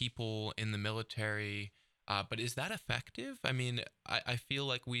people in the military. But is that effective? I mean, I feel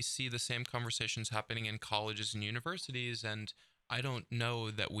like we see the same conversations happening in colleges and universities, and I don't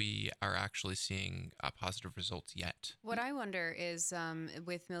know that we are actually seeing positive results yet. What I wonder is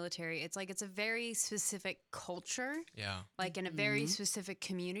with military, it's a very specific culture, Yeah. like in a very specific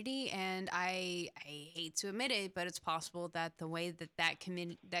community. And I hate to admit it, but it's possible that the way that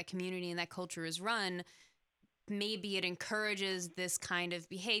community and that culture is run, maybe it encourages this kind of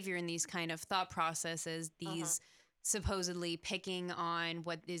behavior and these kind of thought processes, these supposedly picking on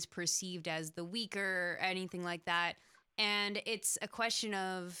what is perceived as the weaker, anything like that. And it's a question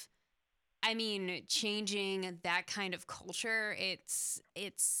of, changing that kind of culture. It's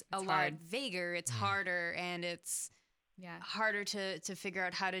a lot hard. vaguer. It's harder, and it's harder to figure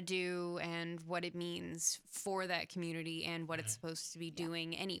out how to do and what it means for that community and what it's supposed to be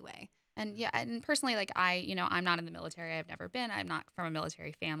doing anyway. And and personally, like I'm not in the military. I've never been. I'm not from a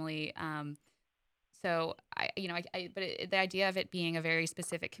military family. So the idea of it being a very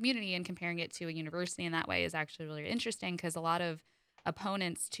specific community and comparing it to a university in that way is actually really interesting, because a lot of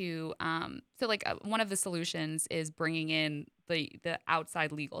opponents to one of the solutions is bringing in the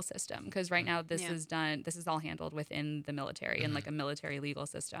outside legal system, because right now this is all handled within the military and like a military legal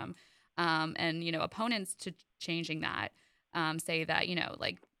system, and opponents to changing that say that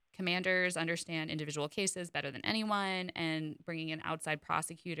like commanders understand individual cases better than anyone, and bringing an outside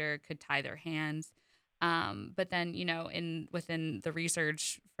prosecutor could tie their hands. But then, within the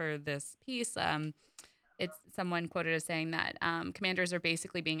research for this piece, it's someone quoted as saying that commanders are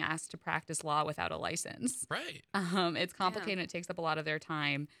basically being asked to practice law without a license. Right. It's complicated. It takes up a lot of their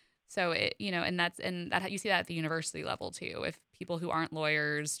time. So it, and that you see that at the university level too. If people who aren't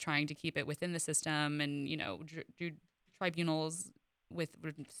lawyers trying to keep it within the system and, do tribunals with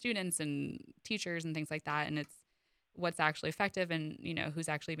students and teachers and things like that. And it's what's actually effective and, who's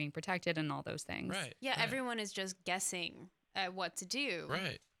actually being protected and all those things. Right. Yeah, right. everyone is just guessing at what to do.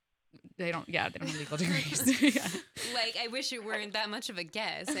 Right. They don't have legal degrees. Yeah. Like, I wish it weren't that much of a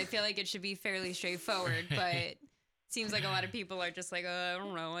guess. I feel like it should be fairly straightforward, but seems like a lot of people are just like, I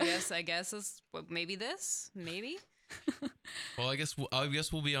don't know. I guess it's maybe this, maybe. Well, I guess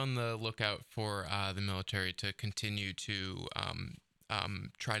we'll be on the lookout for the military to continue to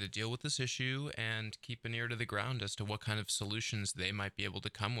try to deal with this issue and keep an ear to the ground as to what kind of solutions they might be able to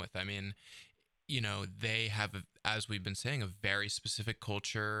come with. I mean, they have, as we've been saying, a very specific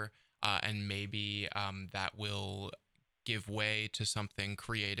culture, and maybe that will give way to something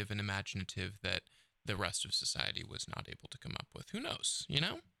creative and imaginative that the rest of society was not able to come up with. Who knows?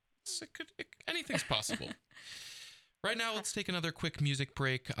 Anything's possible. Right now, let's take another quick music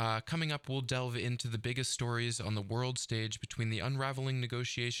break. Coming up, we'll delve into the biggest stories on the world stage between the unraveling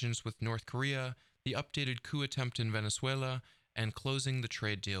negotiations with North Korea, the updated coup attempt in Venezuela, and closing the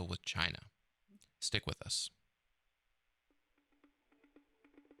trade deal with China. Stick with us.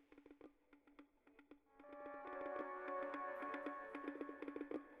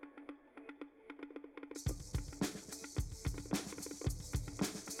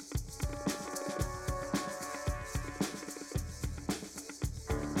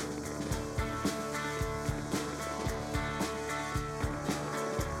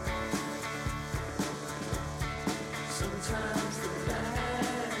 Sometimes the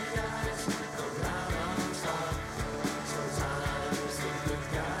bad guys come out on top. Sometimes the good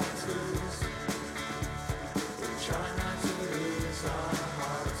guys lose. We try not to lose our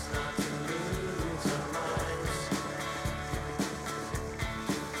hearts, not to lose our minds.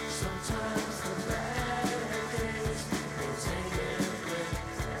 Sometimes the bad days will take their break.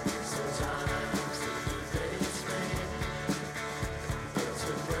 Sometimes the good days fade. But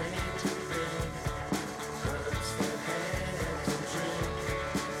to brain to think hurts the head to drink.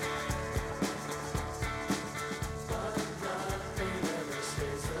 But nothing ever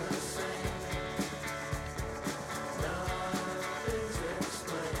stays the same. Nothing's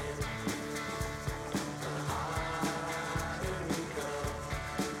explained. The harder we go,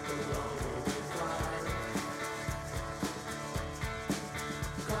 the longer we climb.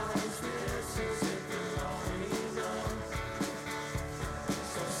 'Cause this isn't the all we know.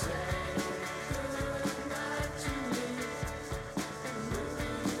 So say goodnight to me and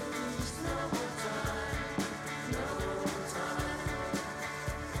lose no more time, no time.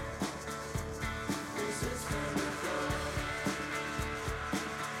 Resisting the flow.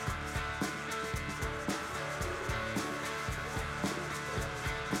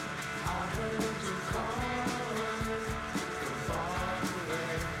 I heard you calling from far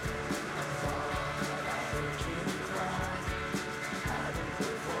away. I thought I heard you cry. Hadn't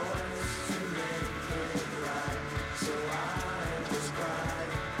the voice to make it right, so I just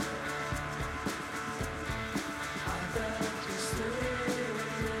cried. I bet you slid in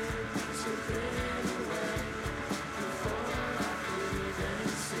to fade away before I could even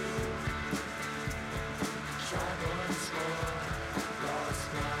see. Tried once more, lost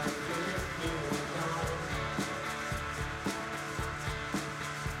my grip, you were gone.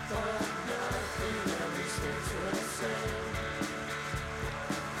 But nothing ever stays the same.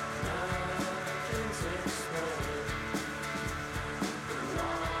 Nothing's explained. The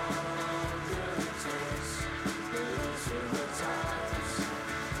longer it takes, the looser the ties.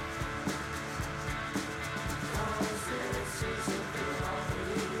 'Cause this isn't the all we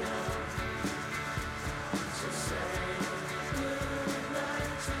know. So say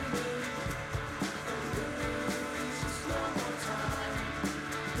goodnight to me and lose no more time,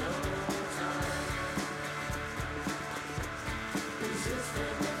 no time.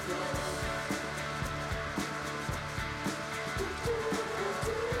 Resisting the flow.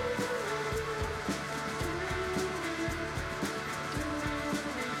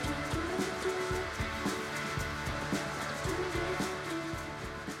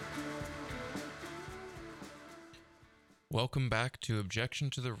 Welcome back to Objection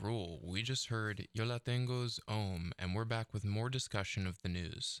to the Rule. We just heard Yo La Tengo's Om, and we're back with more discussion of the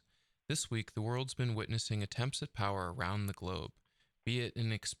news. This week, the world's been witnessing attempts at power around the globe, be it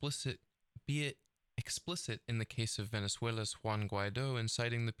explicit in the case of Venezuela's Juan Guaido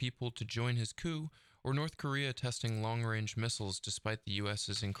inciting the people to join his coup, or North Korea testing long-range missiles despite the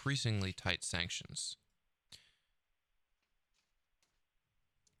U.S.'s increasingly tight sanctions.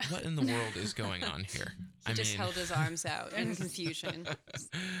 What in the world is going on here? He just held his arms out in confusion.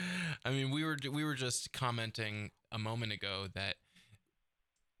 I mean, we were just commenting a moment ago that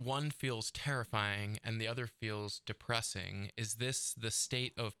one feels terrifying and the other feels depressing. Is this the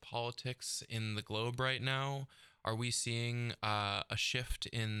state of politics in the globe right now? Are we seeing a shift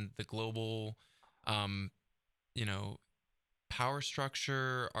in the global, um, you know, power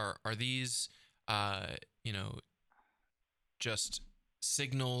structure? Are these, you know, just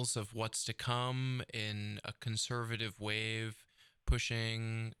signals of what's to come in a conservative wave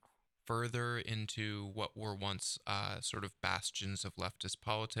pushing further into what were once sort of bastions of leftist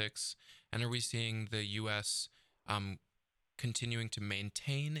politics? And are we seeing the U.S. Continuing to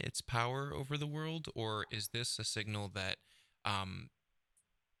maintain its power over the world, or is this a signal that um,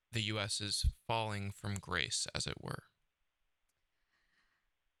 the U.S. is falling from grace, as it were?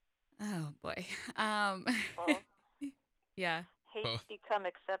 Oh boy. Well, Yeah. hate's Both. become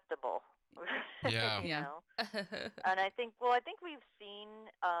acceptable. Yeah. Yeah. And I think we've seen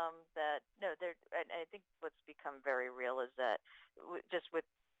that no, there. And I think what's become very real is that just with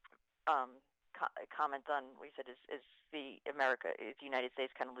comment on what you said is the United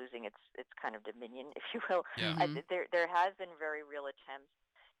States kind of losing its kind of dominion, if you will. Yeah. Mhm. There has been very real attempts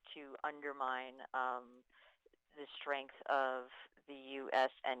to undermine the strength of the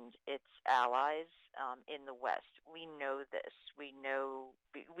U.S. and its allies in the West. We know this. We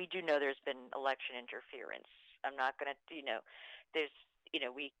do know there's been election interference. I'm not going to, there's,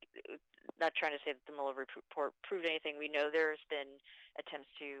 we not trying to say that the Mueller report proved anything. We know there's been attempts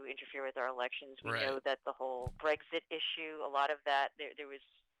to interfere with our elections. We Right. know that the whole Brexit issue, a lot of that, there was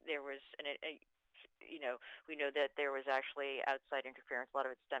we know that there was actually outside interference, a lot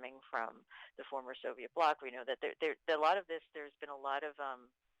of it stemming from the former Soviet bloc. We know that a lot of this, there's been a lot of,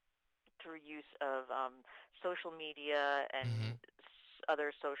 through use of social media and Mhm.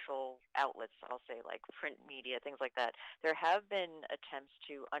 other social outlets, I'll say like print media, things like that. There have been attempts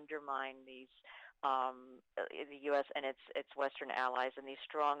to undermine the U.S. and its Western allies and these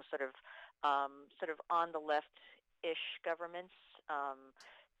strong sort of on the left-ish governments.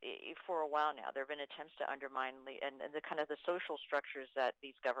 For a while now, there have been attempts to undermine and the kind of the social structures that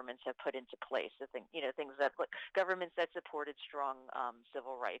these governments have put into place. I think things that governments that supported strong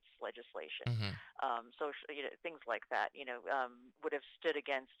civil rights legislation, Mhm. social things like that. Would have stood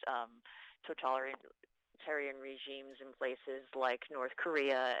against totalitarian regimes in places like North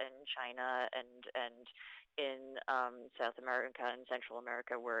Korea and China and in South America and Central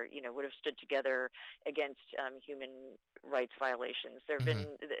America, where would have stood together against human rights violations. There have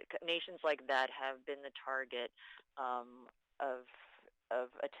been nations like that have been the target of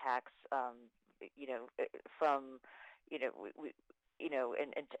attacks, from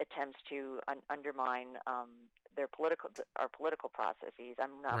and attempts to undermine our political processes.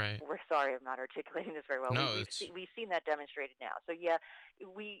 Right. We're sorry, I'm not articulating this very well. No, We've seen that demonstrated now. So yeah,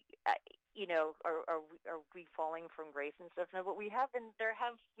 we are we falling from grace and stuff? No, but we've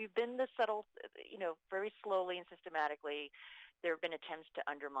been the subtle, very slowly and systematically. There have been attempts to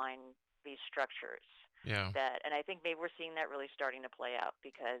undermine these structures. yeah. And I think maybe we're seeing that really starting to play out,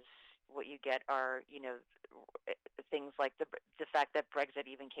 because what you get are things like the fact that Brexit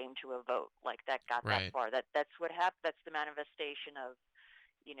even came to a vote, like that got Right. that far. That's what happened. That's the manifestation of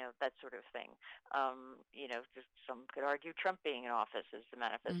that sort of thing. Just some could argue Trump being in office is the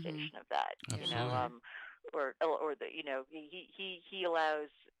manifestation of that. Absolutely. Or the he allows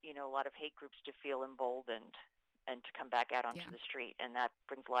a lot of hate groups to feel emboldened and to come back out onto Yeah. the street, and that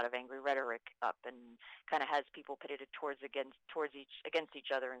brings a lot of angry rhetoric up and kind of has people pitted against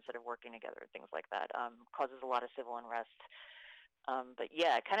each other instead of working together, things like that. Causes a lot of civil unrest. But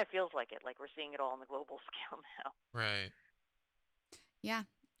yeah, it kind of feels like it, like we're seeing it all on the global scale now. Right. Yeah.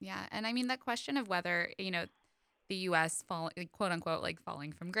 Yeah. And I mean, that question of whether, the U.S. quote unquote, like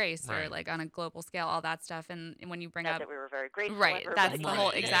falling from grace or Right. like on a global scale, all that stuff. And when you bring Not up, that we were very grateful. right, ever, that's but the Right,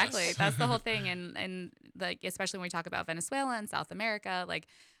 whole, yes. exactly. That's the whole thing. And like, especially when we talk about Venezuela and South America, like,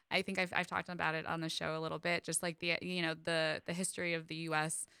 I think I've talked about it on the show a little bit, just like the history of the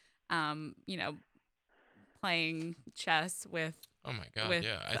U.S., playing chess with, Oh my God, with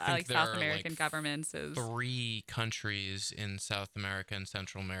yeah. I think like there South are American like governments is 3 countries in South America and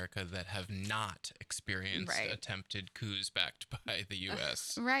Central America that have not experienced Right. attempted coups backed by the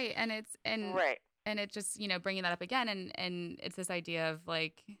U.S. right. And right. and it just, bringing that up again. And it's this idea of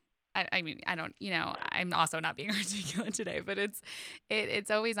like, I mean, I don't, I'm also not being articulate today, but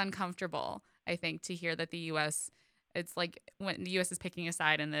it's always uncomfortable, I think, to hear that the U.S., it's like when the U.S. is picking a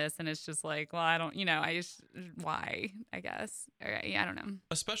side in this, and it's just like, well, I don't, why, I guess. Or, I don't know.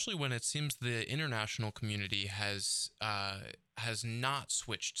 Especially when it seems the international community has not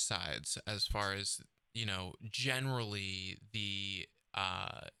switched sides as far as generally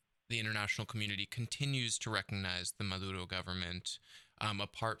the international community continues to recognize the Maduro government,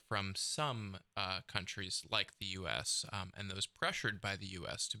 apart from some countries like the U.S. And those pressured by the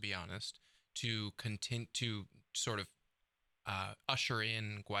U.S., to be honest, to continue to sort of usher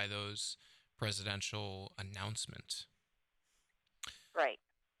in Guaido's presidential announcement. Right.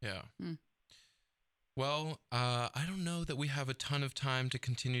 Yeah. Well, I don't know that we have a ton of time to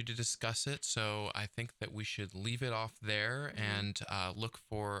continue to discuss it, so I think that we should leave it off there and look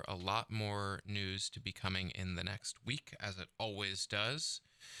for a lot more news to be coming in the next week, as it always does.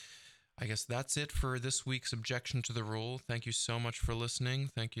 I guess that's it for this week's Objection to the Rule. Thank you so much for listening.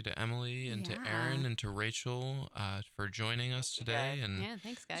 Thank you to Emily and to Aaron and to Rachel for joining us today. And Yeah,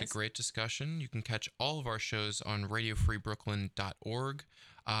 thanks, guys. it's a great discussion. You can catch all of our shows on radiofreebrooklyn.org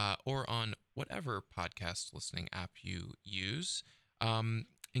or on whatever podcast listening app you use,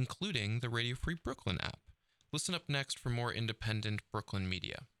 including the Radio Free Brooklyn app. Listen up next for more independent Brooklyn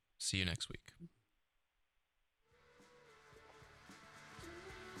media. See you next week.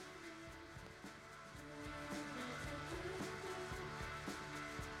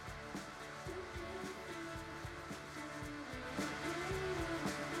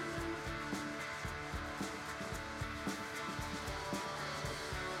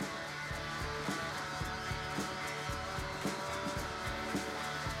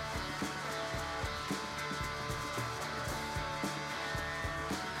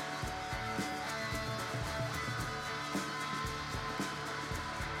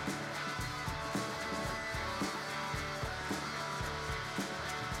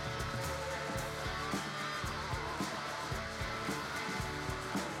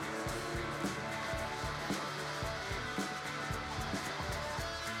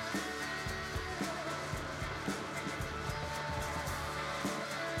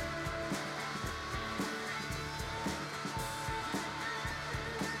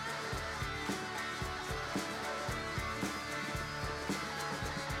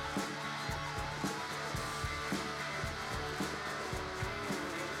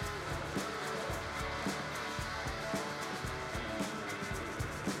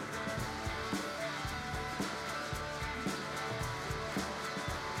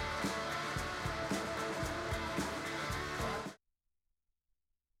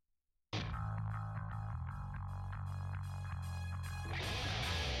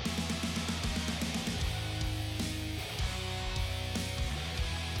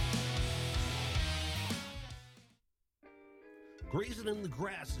 Grazing in the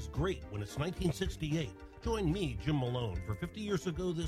Grass is great when it's 1968. Join me, Jim Malone, for 50 years ago this